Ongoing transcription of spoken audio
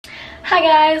Hi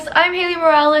guys, I'm Haley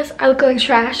Morales. I look like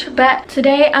trash, but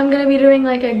today I'm gonna be doing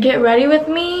like a get ready with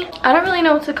me. I don't really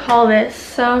know what to call this.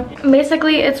 So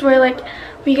basically it's where like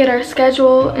we get our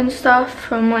schedule and stuff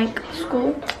from like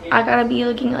school. I gotta be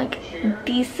looking like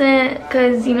decent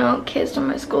because you know kids from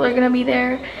my school are gonna be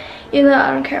there. Even though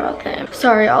I don't care about them.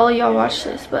 Sorry, all of y'all watch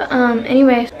this. But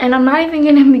anyways, and I'm not even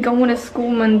gonna be going to school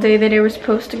Monday that they were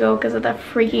supposed to go because of that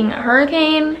freaking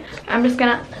hurricane. I'm just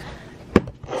gonna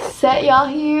set y'all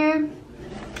here.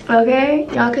 Okay,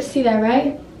 y'all can see that,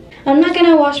 right? I'm not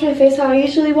gonna wash my face how I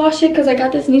usually wash it because I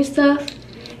got this new stuff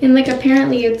and like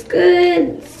apparently it's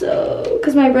good. So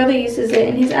because my brother uses it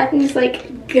and his acne is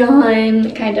like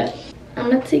gone, kind of.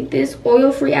 I'm gonna take this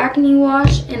oil-free acne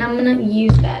wash and I'm gonna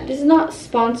use that. This is not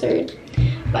sponsored,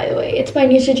 by the way. It's by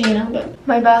Neutrogena, but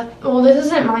my well, this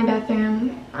isn't my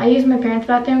bathroom. I use my parents'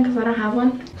 bathroom because I don't have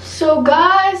one. So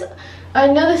guys, I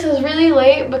know this is really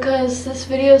late because this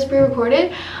video is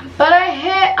pre-recorded, but I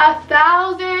hit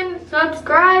 1,000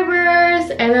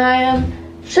 subscribers and I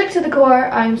am shook to the core.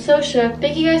 I'm so shook.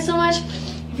 Thank you guys so much.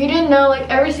 If you didn't know, like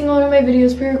every single one of my videos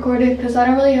is pre-recorded because I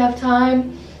don't really have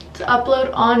time to upload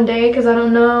on day because I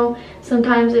don't know,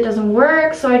 sometimes it doesn't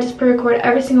work, so I just pre-record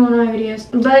every single one of my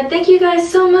videos. But thank you guys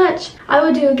so much. I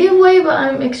would do a giveaway, but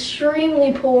I'm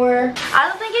extremely poor. I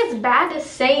don't think it's bad to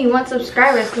say you want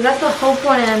subscribers because that's the whole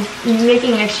point of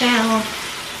making a channel,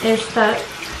 is to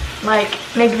like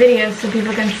make videos so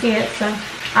people can see it. So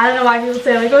I don't know why people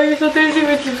say like, oh, you're so thirsty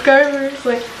with subscribers.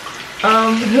 Like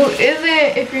who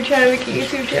isn't if you're trying to make a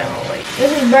YouTube channel? Like,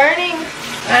 this is burning.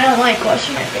 I don't like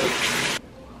washing my face.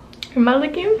 Am I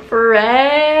looking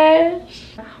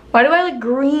fresh? Why do I look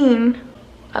green?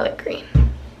 I look green.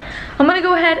 I'm gonna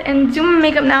go ahead and do my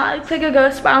makeup now. I look like a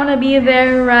ghost, but I'm gonna be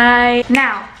there right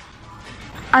now.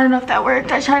 I don't know if that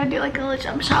worked. I tried to do like a little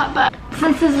jump shot, but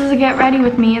since this is a get ready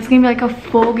with me, it's gonna be like a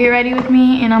full get ready with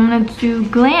me, and I'm gonna do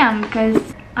glam because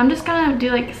I'm just gonna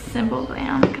do like simple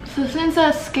glam. So since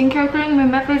a skincare thing,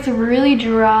 my face is really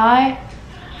dry,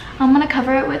 I'm gonna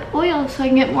cover it with oil so I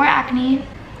can get more acne.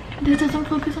 If this doesn't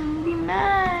focus, I'm gonna be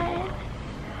mad.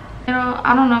 You know,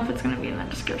 I don't know if it's gonna be in the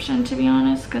description, to be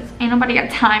honest, because ain't nobody got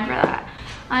time for that.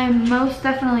 I'm most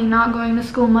definitely not going to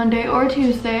school Monday or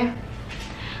Tuesday.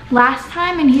 Last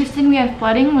time in Houston we had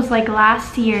flooding was like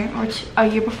last year or a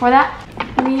year before that.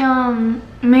 We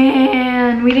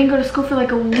man, we didn't go to school for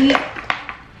like a week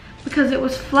because it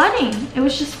was flooding. It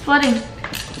was just flooding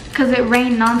because it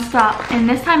rained nonstop. And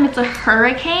this time it's a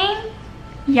hurricane.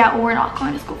 Yeah, we're not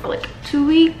going to school for like 2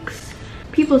 weeks.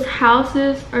 People's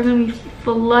houses are gonna be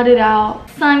flooded out.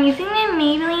 So I'm using the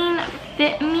Maybelline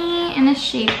Fit Me in a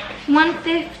shade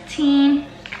 115.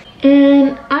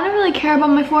 And I don't really care about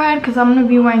my forehead because I'm gonna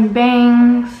be wearing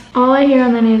bangs. All I hear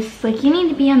on the news is like, you need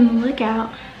to be on the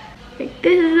lookout. Like,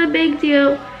 this is a big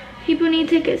deal. People need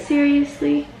to take it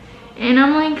seriously. And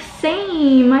I'm like,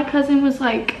 same. My cousin was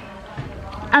like,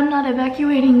 I'm not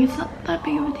evacuating, it's not that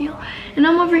big of a deal. And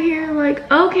I'm over here like,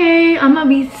 okay, I'm gonna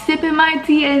be sipping my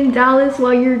tea in Dallas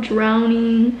while you're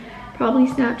drowning. Probably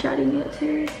Snapchatting it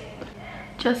too.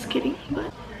 Just kidding,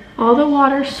 but all the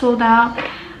water's sold out.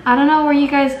 I don't know where you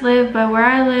guys live, but where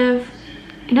I live,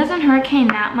 it doesn't hurricane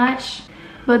that much.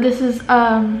 But this is,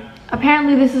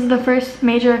 apparently this is the first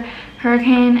major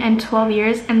hurricane in 12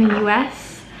 years in the US.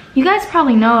 You guys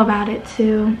probably know about it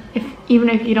too, even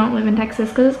if you don't live in Texas,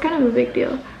 because it's kind of a big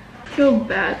deal. I feel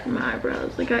bad for my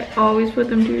eyebrows. Like, I always put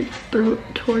them through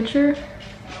torture.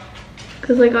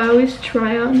 Because, like, I always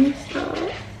try out new stuff.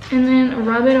 And then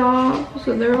rub it off,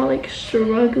 so they're all, like,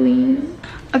 struggling.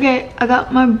 Okay, I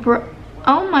got my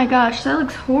oh my gosh, that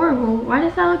looks horrible. Why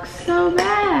does that look so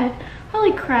bad?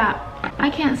 Holy crap. I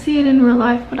can't see it in real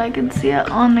life, but I can see it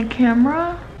on the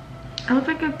camera. I look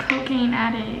like a cocaine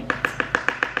addict.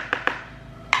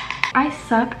 I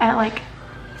suck at like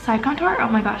side contour. Oh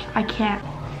my gosh, I can't.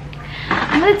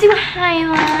 I'm gonna do a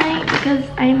highlight because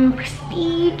I'm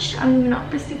prestige. I'm not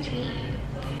prestige.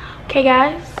 Okay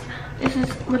guys, this is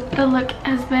what the look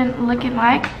has been looking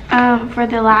like. For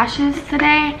the lashes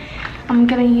today, I'm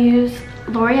gonna use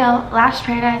L'Oreal Lash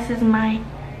Paradise. Is my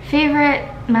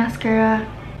favorite mascara.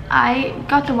 I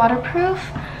got the waterproof,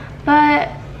 but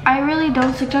I really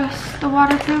don't suggest the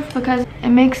waterproof because it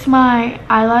makes my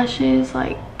eyelashes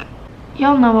like,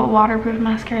 y'all know what waterproof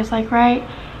mascara is like, right?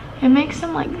 It makes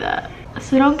them like that.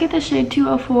 So don't get the shade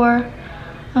 204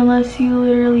 unless you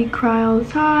literally cry all the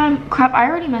time. Crap, I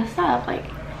already messed up. Like,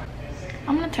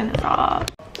 I'm gonna turn this off.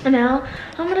 And now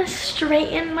I'm gonna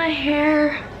straighten my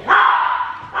hair.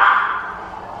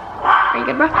 Are you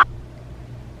good, bro?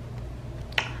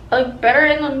 I look better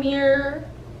in the mirror.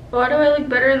 Why do I look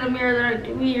better in the mirror than I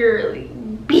do here? Like,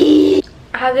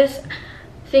 I have this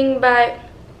thing by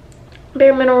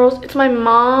Bare Minerals. It's my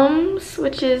mom's,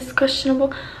 which is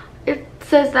questionable. It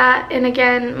says that, and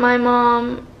again, my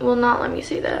mom will not let me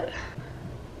see that.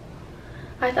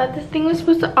 I thought this thing was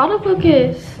supposed to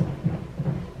autofocus.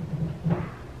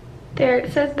 There,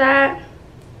 it says that.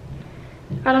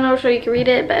 I don't know if you can read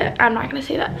it, but I'm not gonna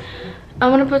say that.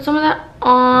 I'm gonna put some of that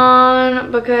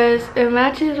on because it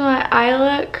matches my eye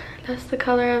look. That's the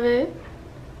color of it.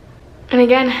 And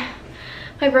again,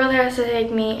 my brother has to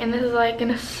take me, and this is like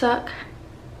gonna suck.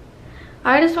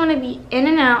 I just want to be in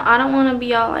and out. I don't want to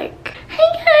be all like,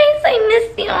 hey guys, I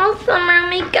missed you all summer, oh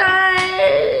my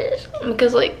gosh.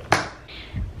 Because like,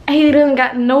 Haley done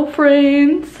got no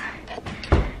friends.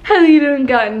 Haley done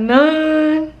got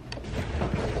none.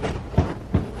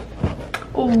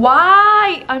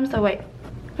 Why? I'm so white.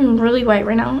 I'm really white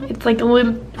right now. It's like a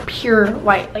little pure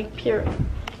white, like pure.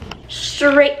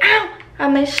 Straight out.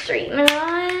 I'm gonna straighten it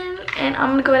on, and I'm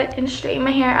gonna go ahead and straighten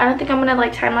my hair. I don't think I'm gonna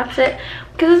like time lapse it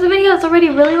because this video is already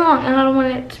really long, and I don't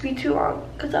want it to be too long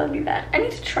because that would be bad. I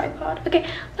need a tripod. Okay,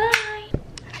 bye.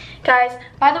 Guys,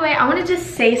 by the way, I want to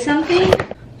just say something.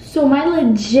 So my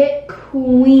legit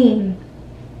queen,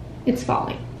 it's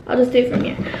falling. I'll just do it from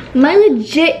here. My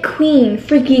legit queen,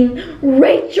 freaking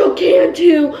Rachel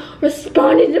Cantu,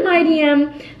 responded to my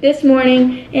DM this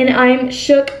morning, and I'm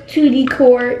shook to the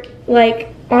core.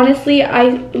 Like, honestly,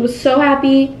 I was so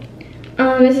happy.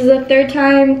 This is the third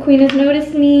time Queen has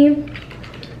noticed me.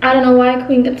 I don't know why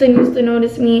Queen continues to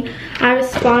notice me. I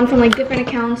respond from like different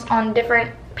accounts on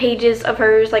different pages of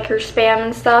hers, like her spam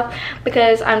and stuff,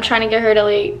 because I'm trying to get her to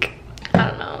like, I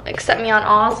don't know, accept me on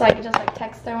all, so I can just like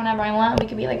text her whenever I want. We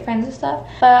could be like friends and stuff,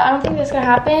 but I don't think that's gonna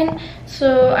happen.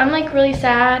 So I'm like really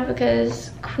sad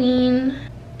because Queen,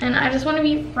 and I just want to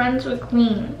be friends with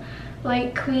Queen.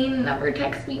 Like, Queen never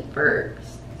texts me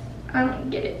first. I don't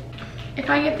get it. If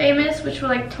I get famous, which will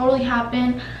like totally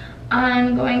happen,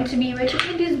 I'm going to be Rachel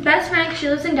Cantu's best friend because she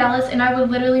lives in Dallas, and I would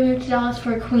literally move to Dallas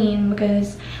for Queen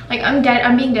because like I'm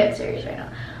being dead serious right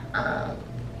now.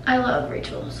 I love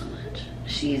Rachel so much.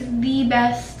 She's the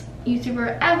best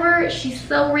YouTuber ever. She's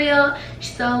so real.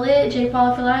 She's so lit. J.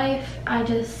 Paula for life. I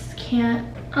just can't.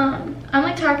 I'm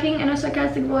like talking in a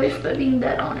sarcastic voice, but being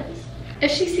dead honest. If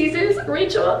she sees this,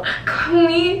 Rachel,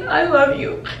 Queen, I love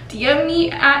you. DM me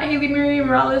at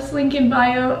haleymariemorales, link in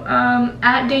bio.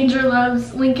 At Danger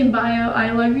Loves, link in bio.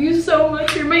 I love you so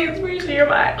much. You're my inspiration. You're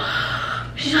my...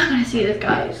 She's not gonna see this,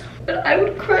 guys. But I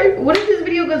would cry. What if this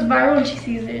video goes viral and she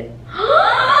sees it?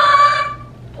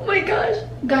 Oh my gosh.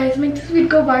 Guys, make this video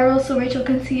go viral so Rachel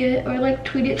can see it, or like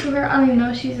tweet it to her. I don't even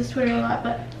know if she uses Twitter a lot,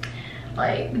 but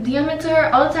like DM it to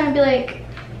her all the time. Be like,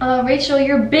 Rachel,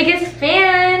 your biggest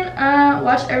fan.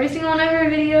 Watch every single one of her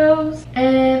videos.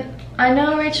 And I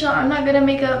know, Rachel, I'm not good at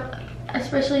makeup,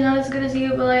 especially not as good as you,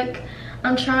 but like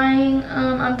I'm trying.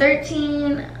 I'm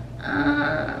 13.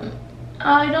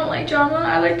 I don't like drama.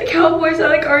 I like the Cowboys. I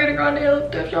like Ariana Grande. I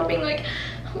love thrift shopping. Like,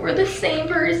 we're the same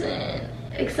person,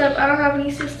 except I don't have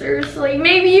any sisters, so like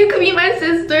maybe you could be my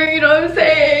sister, you know what I'm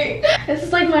saying? This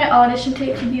is like my audition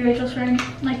tape to be Rachel's friend.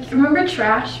 Like, remember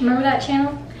Trash? Remember that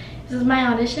channel? This is my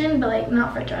audition, but like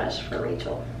not for Trash, for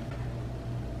Rachel.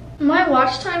 My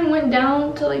watch time went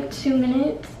down to like 2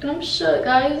 minutes, and I'm shook,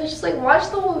 guys. It's just like, watch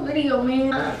the whole video,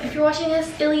 man. If you're watching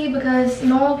this, illy, because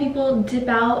normal people dip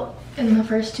out in the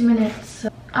first 2 minutes. So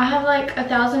I have like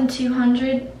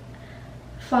 1,200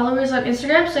 followers on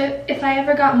Instagram, so if I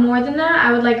ever got more than that,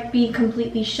 I would like be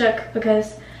completely shook,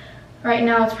 because right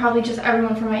now it's probably just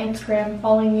everyone from my Instagram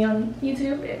following me on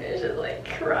YouTube, and it's just like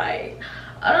crying.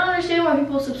 I don't understand why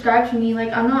people subscribe to me.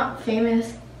 Like, I'm not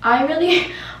famous. I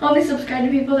really only subscribe to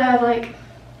people that have like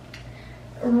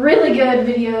really good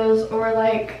videos or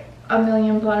like 1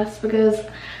 million plus, because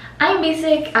I'm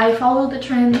basic. I follow the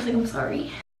trends. Like, I'm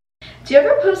sorry. Do you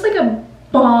ever post like a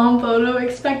bomb photo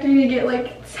expecting to get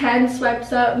like 10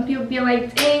 swipes up and people be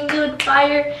like, dang, you look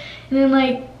fire, and then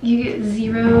like you get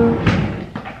 0?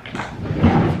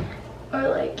 Or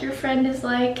like your friend is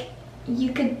like,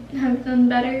 you could have done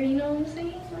better, you know what I'm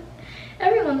saying? Like,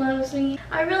 everyone loves me.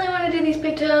 I really want to do these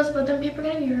pictures, but then people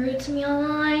are gonna be rude to me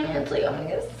online, and it's like I'm gonna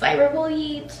get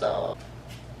cyberbullied. So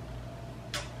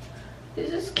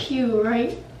this is cute,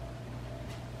 right?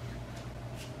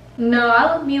 No,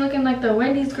 I look me looking like the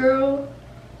Wendy's girl.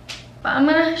 But I'm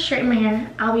gonna straighten my hair.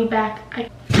 I'll be back.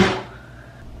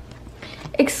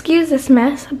 Excuse this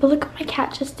mess, but look what my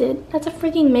cat just did. That's a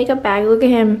freaking makeup bag. Look at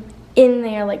him in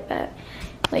there like that.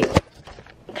 Like,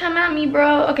 come at me,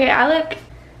 bro. Okay,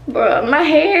 bro, my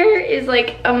hair is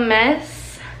like a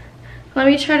mess. Let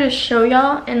me try to show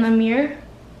y'all in the mirror.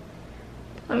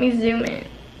 Let me zoom in.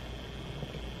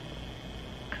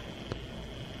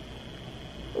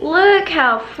 look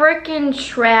how freaking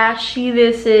trashy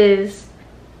this is.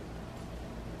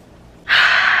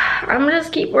 I'm gonna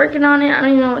just keep working on it. I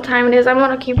don't even know what time it is. I'm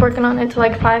gonna keep working on it till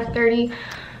like 5:30.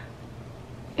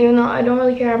 Even though I don't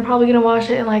really care. I'm probably gonna wash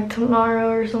it like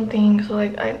tomorrow or something. So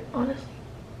like, I honestly,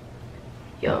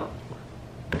 yo,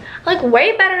 I look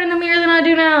way better in the mirror than I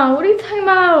do now. What are you talking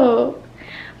about?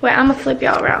 Wait, I'm gonna flip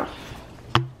y'all around.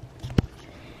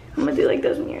 I'm gonna do like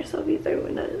those mirror selfies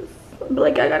everyone does. But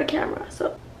like, I got a camera,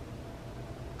 so.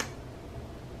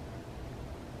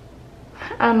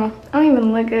 I don't know. I don't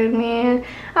even look good, man.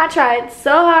 I tried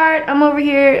so hard. I'm over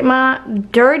here, my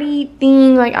dirty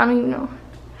thing. Like, I don't even know.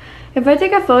 If I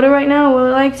take a photo right now, will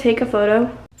it like take a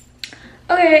photo?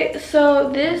 Okay,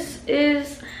 so this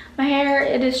is my hair.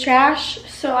 It is trash,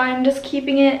 so I'm just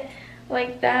keeping it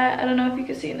like that. I don't know if you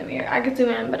can see in the mirror. I could zoom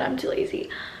in, but I'm too lazy.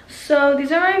 So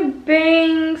these are my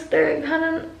bangs. They're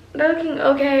looking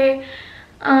okay.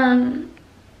 My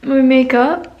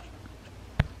makeup.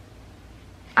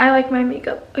 I like my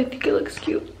makeup. I think it looks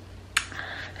cute.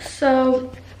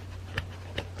 So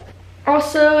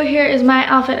also here is my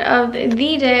outfit of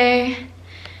the day.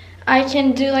 I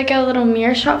can do like a little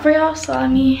mirror shot for y'all. So let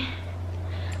me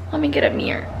get a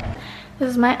mirror. This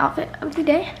is my outfit of the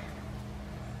day.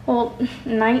 Well,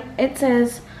 night. It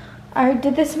says, I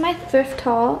did this in my thrift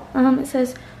haul. It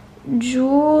says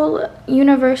Jewel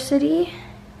University.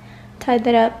 Tied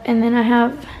that up, and then I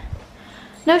have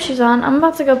no shoes on. I'm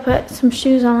about to go put some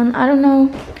shoes on. I don't know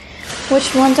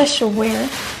which ones I should wear.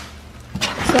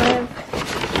 So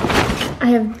I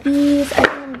have these. I think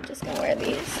I'm just gonna wear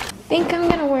these. I think I'm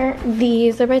gonna wear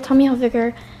these. They're by Tommy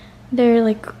Hilfiger. They're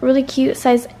like really cute,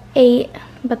 size 8,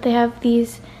 but they have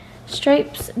these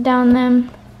stripes down them.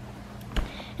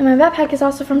 And my backpack is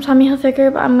also from Tommy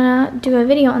Hilfiger, but I'm gonna do a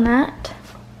video on that.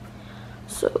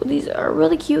 So these are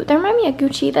really cute. They remind me of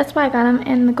Gucci. That's why I got them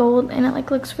in the gold, and it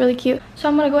like looks really cute. So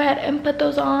I'm gonna go ahead and put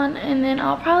those on, and then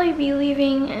I'll probably be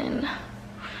leaving, and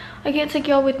I can't take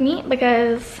y'all with me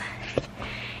because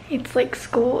it's like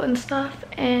school and stuff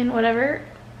and whatever.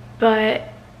 But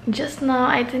just know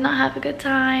I did not have a good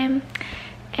time.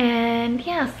 And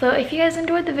yeah, so if you guys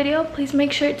enjoyed the video, please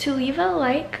make sure to leave a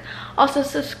like. Also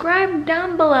subscribe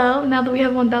down below now that we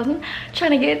have 1,000.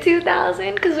 Trying to get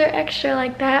 2,000 because we're extra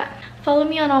like that. Follow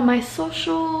me on all my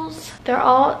socials. They're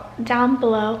all down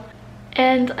below.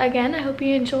 And again, I hope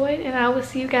you enjoyed, and I will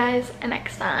see you guys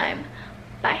next time.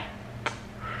 Bye.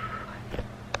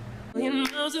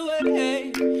 Miles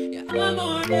away, yeah, I'm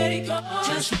already gone.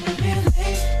 Just